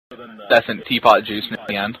incessant teapot juice in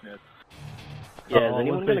the end. Yeah, is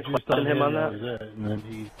anyone going to question him on that? And then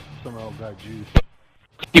he somehow got juiced.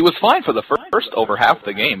 He was fine for the first over half of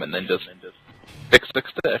the game, and then just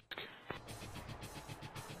stick.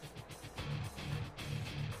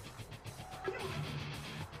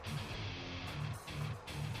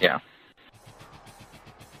 Yeah.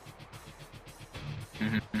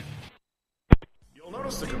 You'll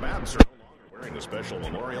notice the combatants are no longer wearing the special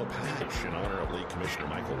memorial patch in honor of League Commissioner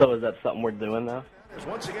Michael. So is that something we're doing now? Has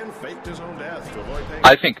once again faked his own death to avoid paying.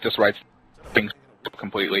 I think just writes things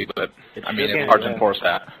completely, but I mean, it's hard to enforce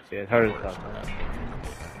that. Yeah, it's hard to enforce that.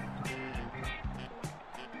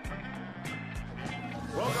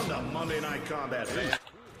 Welcome to Monday Night Combat.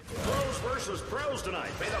 Pros versus pros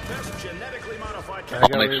tonight. May the best genetically modified.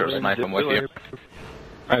 I'll make sure to snipe him with you.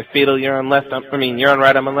 Alright, Fiedel, you're on left. You're on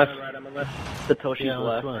right. I'm on left. Satoshi's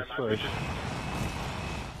left.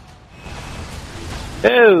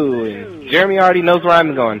 Oh, Jeremy already knows where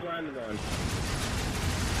I'm going.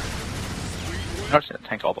 I'm just gonna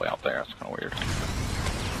tank all the way out there. That's kind of weird.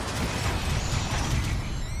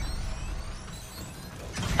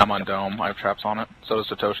 I'm on dome. I have traps on it. So does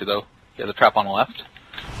Satoshi, though. He has a trap on the left.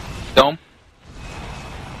 Dome.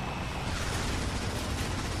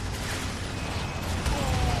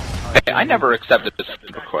 Hey, I never accepted this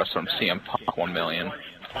request from CM Punk 1 million.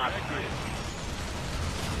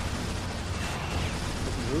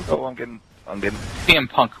 Oh, I'm getting. CM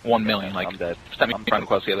Punk 1 million, like, sent me a friend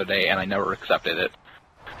request the other day, and I never accepted it.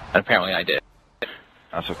 And apparently I did.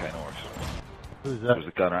 That's okay, no worries. Who's that? There's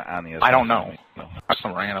a gunner and the other. I don't know. That's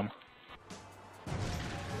some random.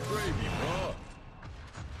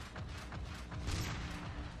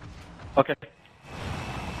 Okay.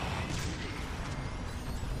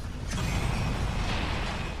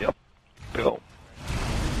 Yep. Go.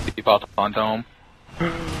 Keep out on dome.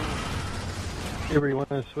 Avery, you want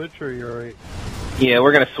to switch or you're alright? Yeah,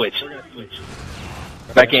 we're gonna switch.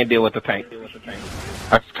 I can't deal with the tank.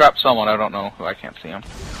 I've trapped someone, I don't know who, I can't see him.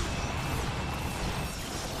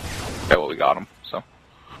 Okay, well, we got him, so.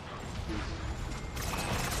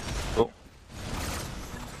 Oh.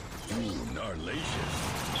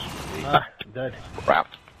 Ah, dead. Crap.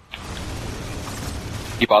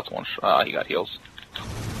 Keep out one he got heals.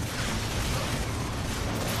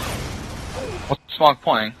 What's Smog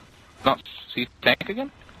playing? Not see tank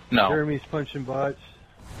again? No. Jeremy's punching bots.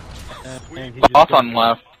 And he just Bots on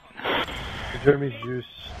left. Jeremy's juice.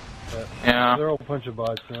 Yeah. They're all punching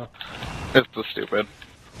bots now. This is stupid.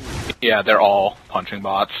 Yeah, they're all punching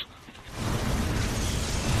bots.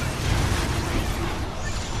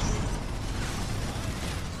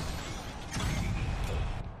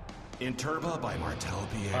 Interba by Martel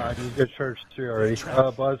Pierre. He's got charged 3 already.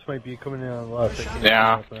 Bots might be coming in on the left.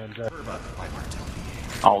 Yeah. Interba by Martel Pierre.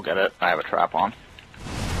 I'll get it. I have a trap on.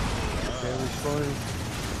 Okay, respawning.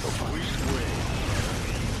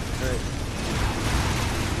 Right.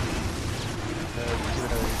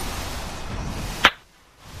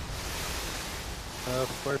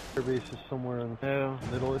 Fire base is somewhere in the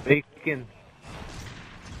middle of it. Bacon.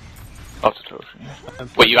 Oh,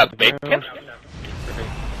 Satoshi. Wait, you got the bacon?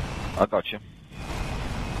 I got you.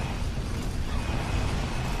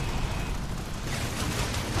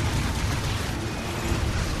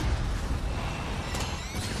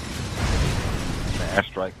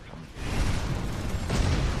 Airstrike.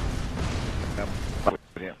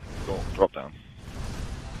 Yeah, go, drop down.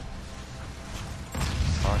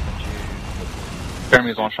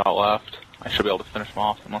 Jeremy's one shot left. I should be able to finish him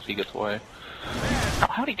off unless he gets away. Now,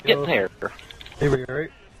 how did he get there? Avery,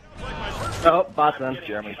 alright? Oh, bot's then.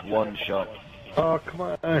 Jeremy's one shot. Oh, come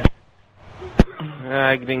on.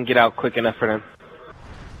 I didn't get out quick enough for them.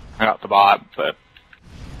 I got the bot, but...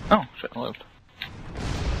 Oh, shit, I lived.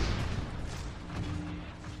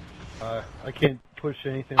 I can't push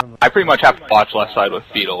anything on the... I pretty much have to watch left side with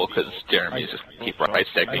Fetal, because Jeremy's just keep right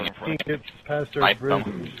sticking. I can't get past our Snipe bridge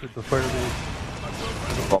them. with the fire base.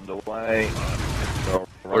 Bombed away. Go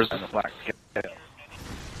Where's right in the black scale.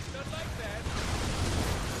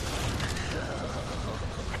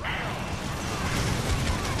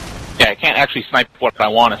 Yeah, I can't actually snipe what I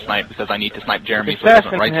want to snipe, because I need to snipe Jeremy so he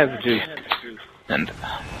doesn't right has juice. And...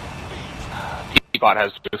 T-Bot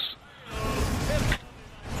has juice.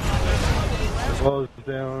 As well as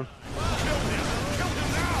down.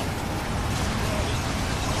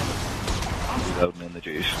 Loading in the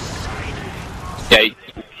juice. Yeah,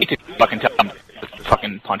 you could fucking tell them to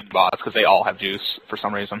fucking punch bots, because they all have juice for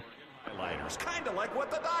some reason. Lighters, kinda like what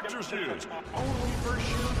the doctors use. Only for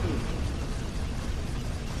shooting.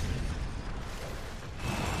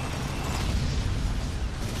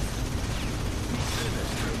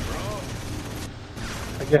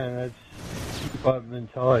 Again, that's keep up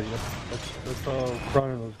mentality. That's all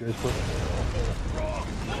Crown and those guys put.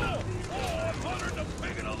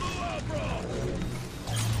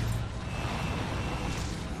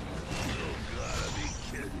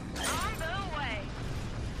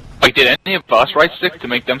 Like, did any of us right stick to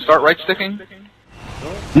make them start right sticking?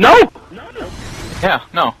 No! Yeah,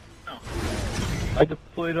 no. I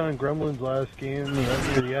deployed on Gremlins last game, and that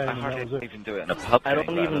near the end, I and that hardly was it. even do it in a pub. I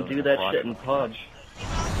don't even do that shit in pubs.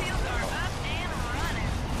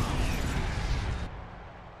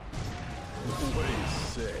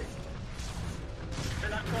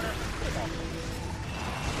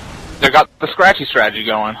 They got the scratchy strategy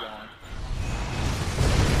going.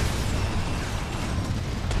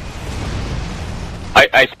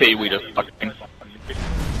 I say we just fucking...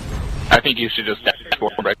 I think you should just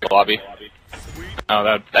dashboard break the lobby. Oh,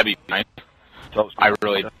 that'd be nice. I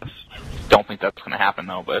really don't think that's gonna happen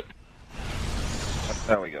though, but...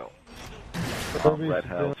 There we go. Red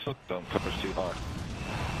house, don't push too hard.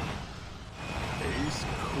 Ace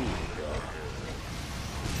cool.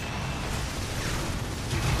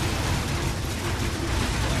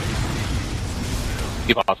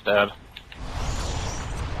 Keep us dead.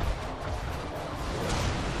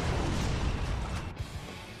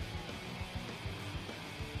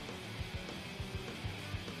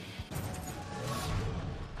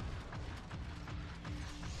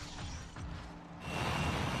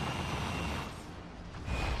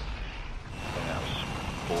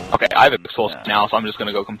 Okay, I have exposed now, so I'm just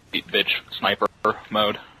gonna go complete bitch sniper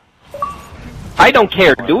mode. I don't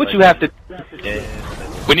care. Do what you have to.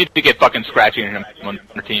 We need to get fucking Scratchy in him on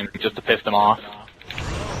our team just to piss them off.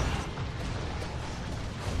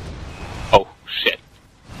 Oh, shit.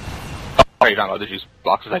 Oh, you're not allowed to use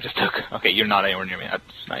boxes I just took. Okay, you're not anywhere near me. That's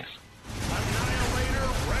nice.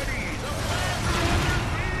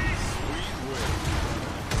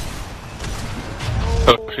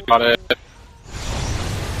 Oh, she got it.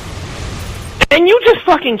 And you just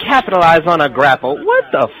fucking capitalize on a grapple. What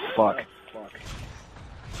the fuck?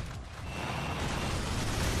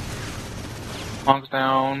 Monks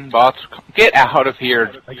down, bots. Get out of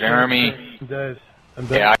here, Jeremy. I'm dead.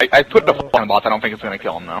 Yeah, I put the on the bots. I don't think it's gonna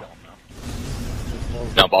kill him though.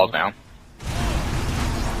 No, balls down.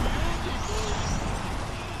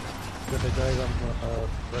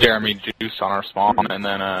 Jeremy juiced on our spawn, and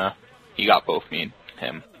then he got both me and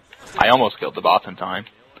him. I almost killed the bots in time.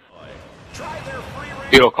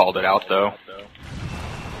 Beetle called it out though.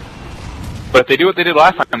 But if they do what they did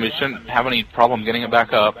last time, we shouldn't have any problem getting it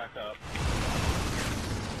back up.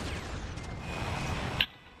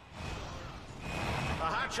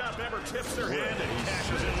 Hotshot member tips their hand and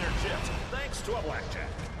cashes in their chips, thanks to a blackjack.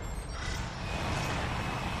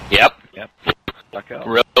 Yep. Back out.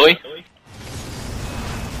 Really?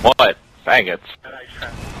 What? Faggots.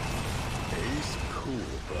 Ace cool,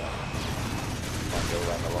 bro. Might go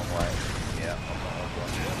around the long way. Yeah, I'm going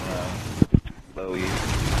to turn around. Low you.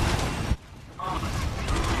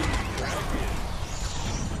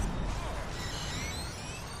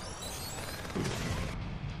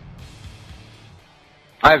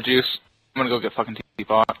 I have juice. I'm gonna go get fucking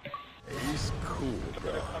T-Pot. Ace cool,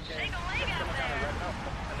 bro.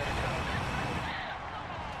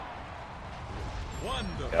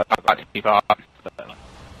 Yeah, I got T-Pot.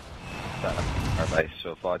 Our base,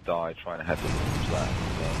 so if I die trying to head towards that.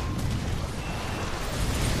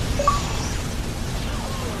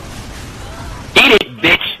 Eat it,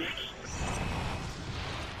 bitch!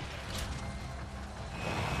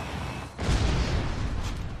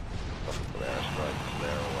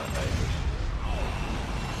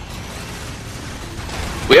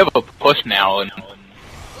 We have a push now, and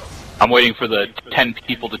I'm waiting for the 10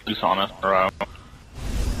 people to juice on us in a row.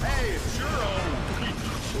 Hey, it's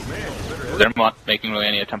Churro. Man, you better They're not making really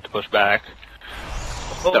any attempt to push back.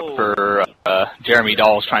 Except for Jeremy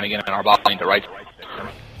Dolls trying to get in our bot lane to right.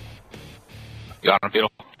 You got him,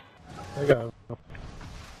 Beetle? I got him.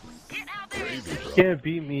 He can't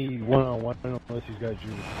beat me one-on-one unless he's got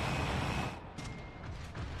juice.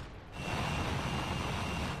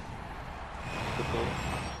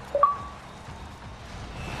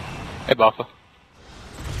 Hey, Buffa.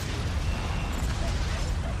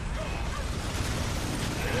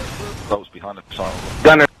 Close behind the silent.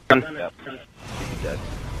 Gunner. Yep. He's dead.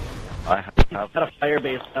 I have. Got a fire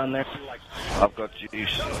base down there. I've got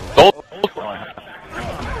juice. Oh!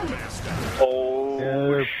 Oh,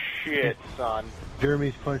 Yeah, shit, son.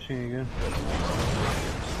 Jeremy's punching again.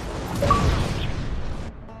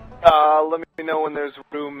 Let me know when there's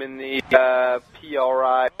room in the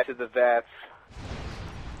PRI to the vets.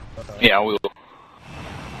 Yeah, we will.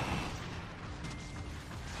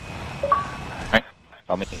 Right.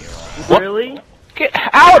 How many you want? What? Really? Get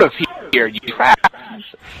out of here, you crap!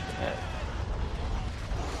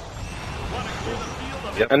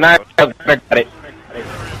 Yep. And I got it.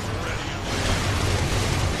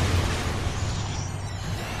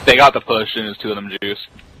 They got the push, and there's two of them juice.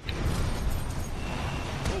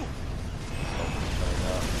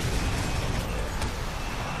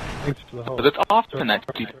 Thanks for the help. But it's often that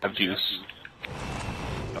you have juice.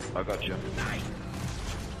 I got you.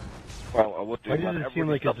 Well, I would do Why that. does it seem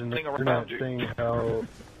like it's an Everybody's internet around you. thing how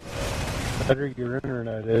the better your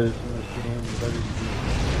internet is in this game, the better you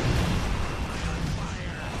do.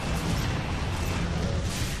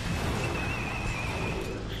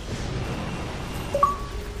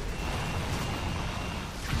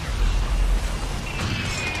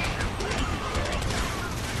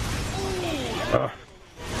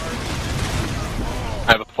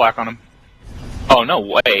 I have a flak on him. Oh, no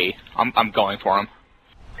way. I'm going for him.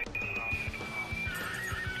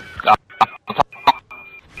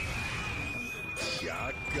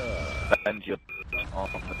 And you're on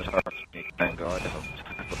the turret. Thank God.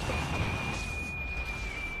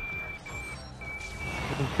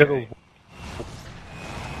 Kittle,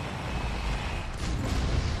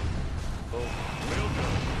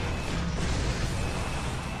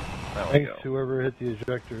 There we thanks go. whoever hit the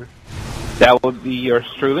ejector. That would be yours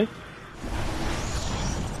truly.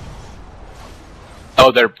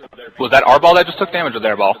 Oh, was that our ball that just took damage or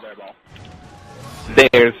their ball?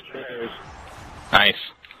 Theirs. Nice.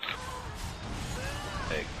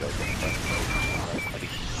 There you go.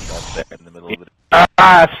 That's there in the middle of it.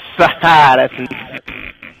 That's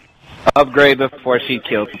upgrade before she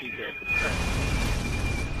killed.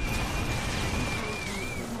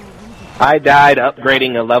 I died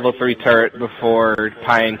upgrading a level 3 turret before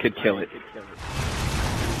Pine could kill it.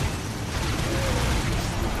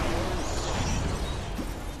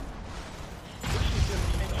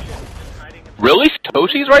 Really?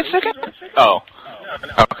 Satoshi's right second? Oh.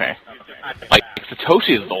 Okay. Like,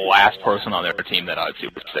 Satoshi is the last person on their team that I'd see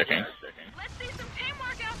sticking.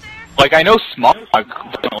 Like, I know Smog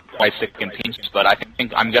don't right stick in teams, but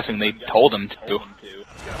I'm guessing they told him to.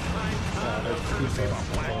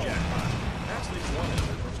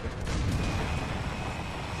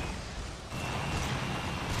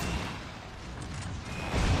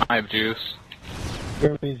 I have juice.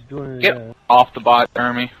 Jeremy's doing it Get again. off the bot,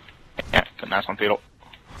 Jeremy. Yeah, that's one fatal.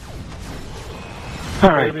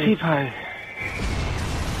 Alright, T-Pine.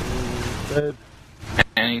 Dead.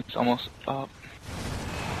 And he's almost up.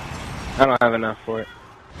 I don't have enough for it.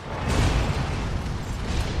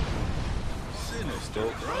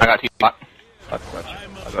 I got T-bot. I got you.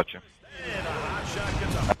 I got you.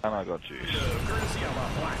 And I got you.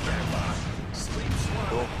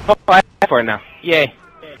 Oh, I have for it now. Yay.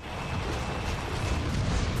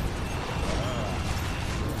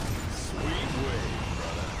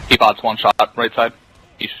 T-bot's one shot, right side.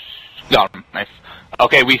 He's got him. Nice.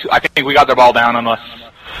 Okay, I think we got their ball down unless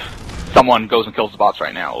someone goes and kills the bots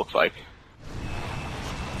right now, it looks like.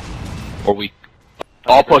 Or we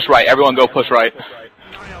all push right. Everyone go push right.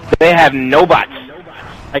 They have no bots.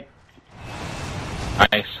 Like,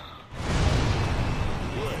 Nice.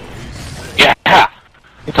 Yeah!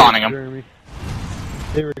 Taunting him. Jeremy.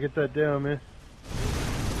 Hey, get that down, man.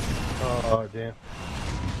 Oh, damn.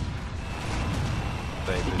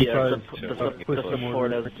 yeah, Put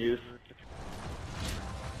someone in. juice.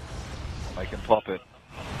 I can pop it.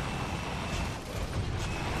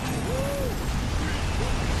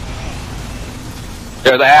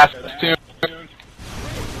 There's the ass too.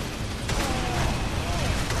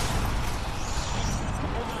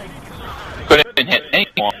 Couldn't hit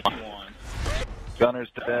anyone. Gunner's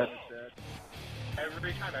dead.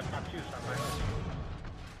 Every time I pop two,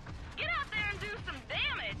 get out there and do some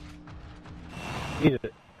damage. Eat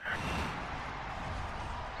it.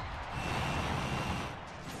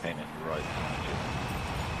 Came in right.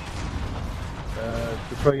 They're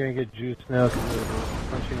probably gonna get juice now because they're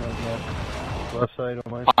punching on the left side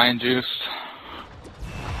on mine. Fine juice.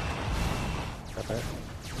 Okay.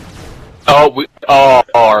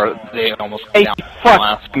 Or they almost Hey, down fuck.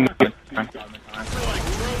 last.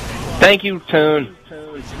 Thank you, Toon.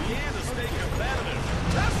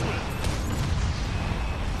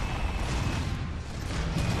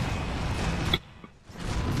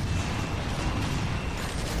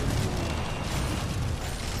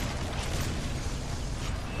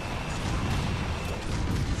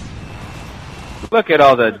 Look at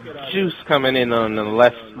all the juice coming in on the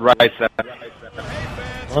left, right side.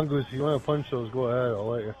 Mongoose, if you want to punch those, go ahead. I'll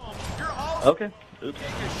let you. Okay. Take a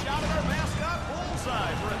shot at our mascot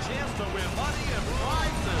Bullseye for a chance to win money and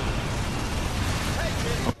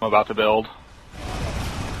prizes. I'm about to build.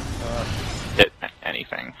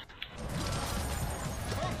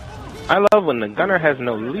 I love when the gunner has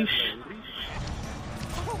no leash.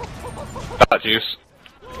 Got juice.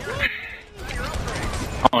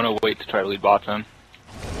 I'm gonna wait to try to lead bots in.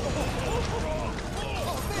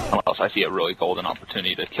 Unless I see a really golden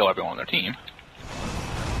opportunity to kill everyone on their team.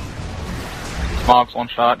 Smog's one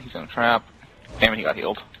shot, he's in a trap. Damn it, he got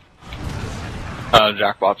healed.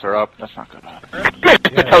 Jackbots are up, that's not good.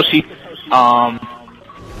 Toshi.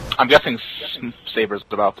 I'm guessing Saber's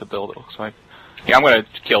about to build, it looks like. Yeah, I'm gonna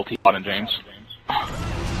kill T-Bot and James.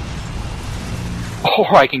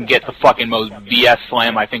 Or I can get the fucking most BS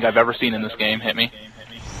slam I think I've ever seen in this game hit me.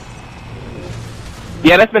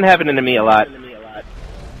 Yeah, that's been happening to me a lot.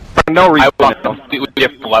 For no reason. We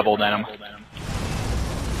have leveled at him.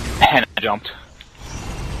 And I jumped.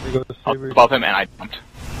 Above him and I jumped.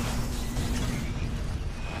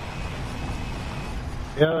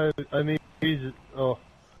 Yeah, I mean, he's... Oh.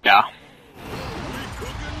 Yeah.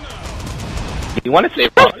 You want to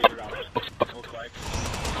save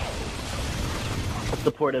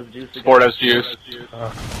Support as juice. Support as juice.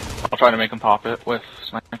 I'll try to make him pop it with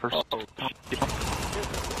snipers.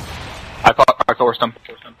 I forced him.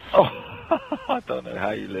 Oh, I don't know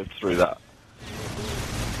how you lived through that.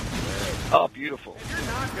 Oh, beautiful. You're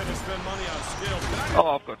not gonna spend money on skill.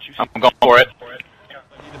 Oh, I've got you. I'm going for it.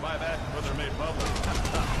 Need to buy that when they're made bubble.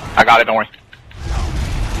 I got it, don't worry.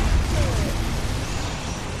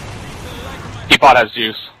 Teapot has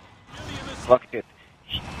juice. Fuck it.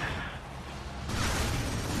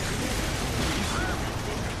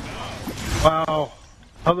 Wow.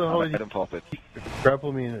 How the hell did you pop it?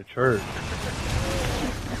 Grapple me in a church?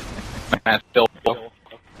 Man, still.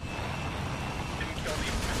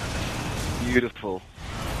 Beautiful.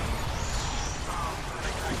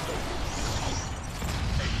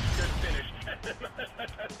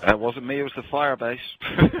 That wasn't me, it was the fire base.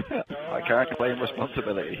 I can't claim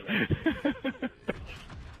responsibility.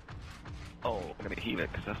 Oh, I'm gonna heal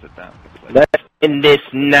it because that's a damn good play. Let's end this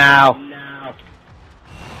now.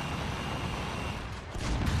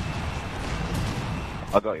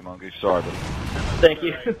 I got you, Mongoose. Sorry, buddy. Thank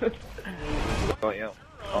you. Got you.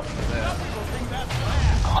 Oh,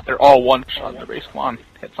 they're all one shot in the base. Come on,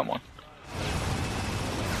 hit someone.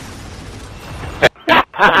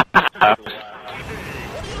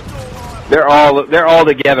 They're all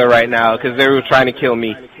together right now because they were trying to kill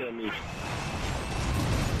me.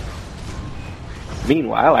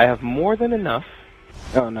 Meanwhile, I have more than enough.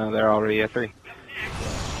 Oh no, they're already at 3.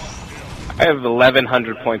 I have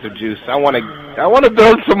 1,100 points of juice. I want to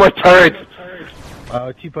build some more turrets.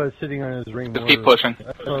 Teapot is sitting on his ring. Just keep pushing.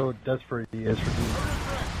 That's how desperate he is for juice.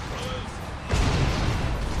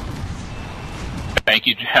 Thank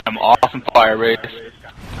you, Gem. Awesome fire race.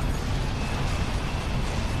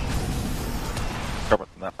 Cover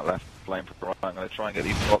that left flame for the right. I'm going to try and get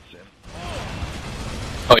these bots in.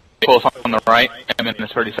 Oh, close on the right. I'm in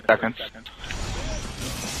 30 seconds.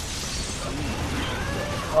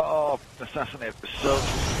 Oh, assassinated the so.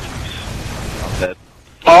 I'm dead.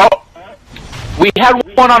 Oh! We had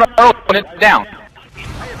one on our own and it's down.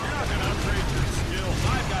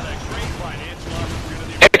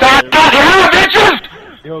 It's on here, bitches!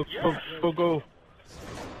 Yo, go.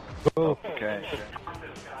 Go. Okay.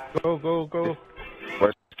 Go.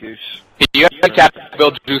 Where's Goose? You have to cap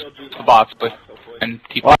build juice the bots, but and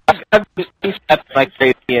keep. Well, I've been stepped like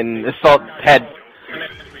crazy and Assault had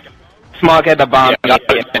Smog had the bomb. Yeah,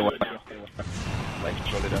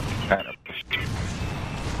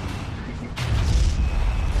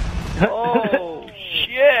 Oh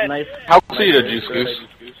shit! Nice. How close are you to juice, Goose?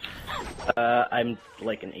 I'm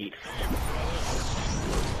like an 8.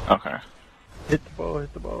 Okay. Hit the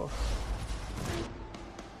ball.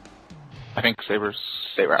 I think Saber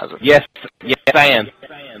has it. Yes, I am.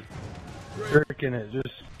 Jerking it,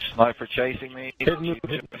 just Sniper chasing me. hit me.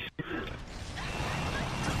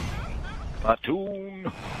 Platoon.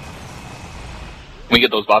 Can we get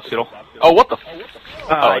those bots, Fiddle? Oh, what the f...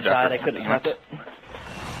 Oh, I Jacker. died. I couldn't help it.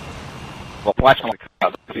 Well, watch my...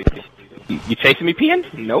 You chasing me,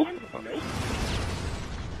 PN? No.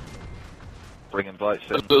 Bring invites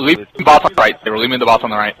in. Leave the bots on the right. They were leaving the bots on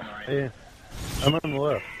the right. Hey, I'm on the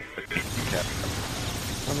left. Okay.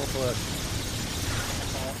 I'm on the left.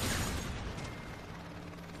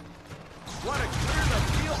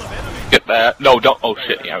 Get that. No, don't. Oh,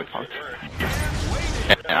 shit. Yeah, we fucked.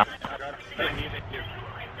 Yeah.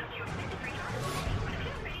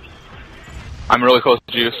 I'm really close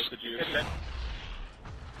to juice.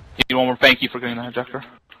 You need one more thank you for getting that ejector.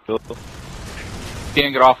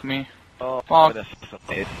 Can't get off of me. Oh, Fuck. that's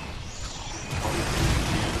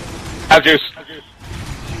Have juice.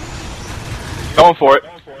 Going for it.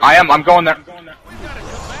 I'm going there.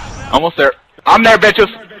 Almost there. I'm there, bitches.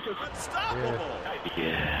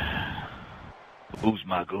 Yeah. Who's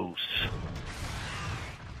my goose?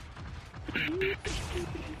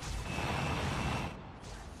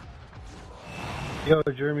 Yo,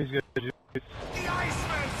 Jeremy's got juice.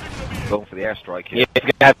 Going for the airstrike here. Yeah, it's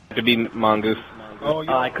gonna have to be Mongoose. Oh,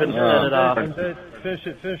 I couldn't set it off. I'm dead. Finish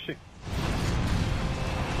it, finish it.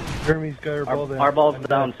 Jeremy's got her ball down. Our ball's I'm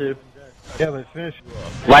down dead. too. Yeah, but finish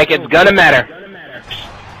it. Like it's gonna matter.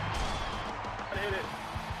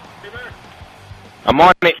 I'm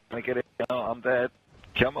on it. I get it. No, I'm dead.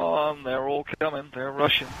 Come on, they're all coming. They're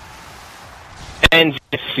rushing. And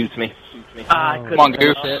just shoots me. I couldn't Come on, set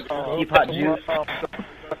it Goose. off. Teapot juice.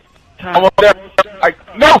 I'm over there.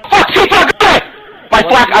 No, fuck, Teapot, get it! My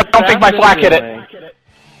flak, I don't think my flak hit it.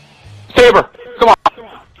 Saber, come on.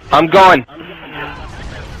 I'm going.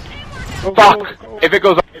 Fuck. If it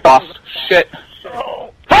goes across, shit.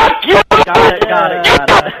 Fuck you! Got it.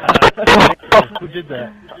 Who did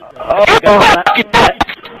that?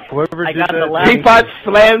 I Whoever did got the that. last. Teapot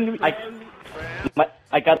slammed.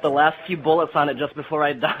 I got the last few bullets on it just before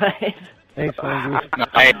I died. Thanks, Mongoose.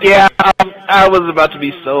 Yeah, I was about to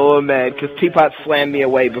be so mad because Teapot slammed me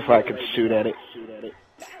away before I could shoot at it.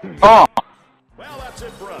 Oh. Well, that's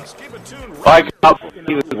it for us. Keep it tuned. Like,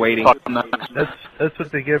 He was waiting. That's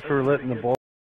what they get for letting the ball